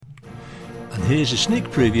here's a sneak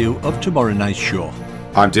preview of tomorrow night's show.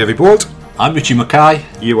 I'm Davey Bolt. I'm Richie Mackay.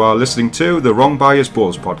 You are listening to the Wrong Buyers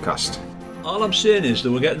Balls podcast. All I'm saying is that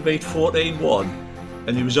we're getting beat 14-1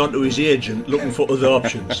 and he was on to his agent looking for other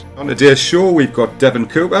options. On today's show we've got Devon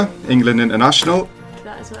Cooper, England international.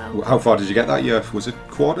 That as well. How far did you get that year? Was it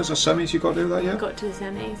quarters or semis you got to do that year? Got to the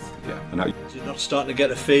semis. Yeah. And now Is it not starting to get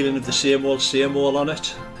a feeling of the same old on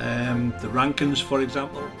it? The rankings, for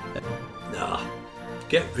example? Nah,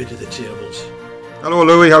 get rid of the tables. Hello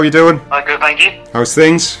Louis, how are you doing? I'm good, thank you. How's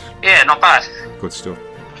things? Yeah, not bad. Good stuff.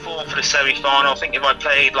 Perform for the semi-final. I think if I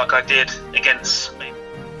played like I did against me.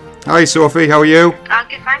 Hi Sophie, how are you? I'm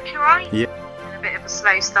good, thank you, right? Yeah. A bit of a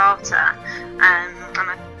slow starter, and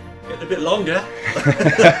Getting a bit longer.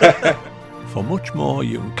 For much more,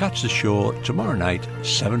 you can catch the show tomorrow night,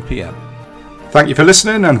 7 p.m. Thank you for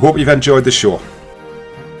listening and hope you've enjoyed the show.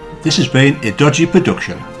 This has been a Dodgy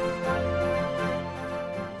production.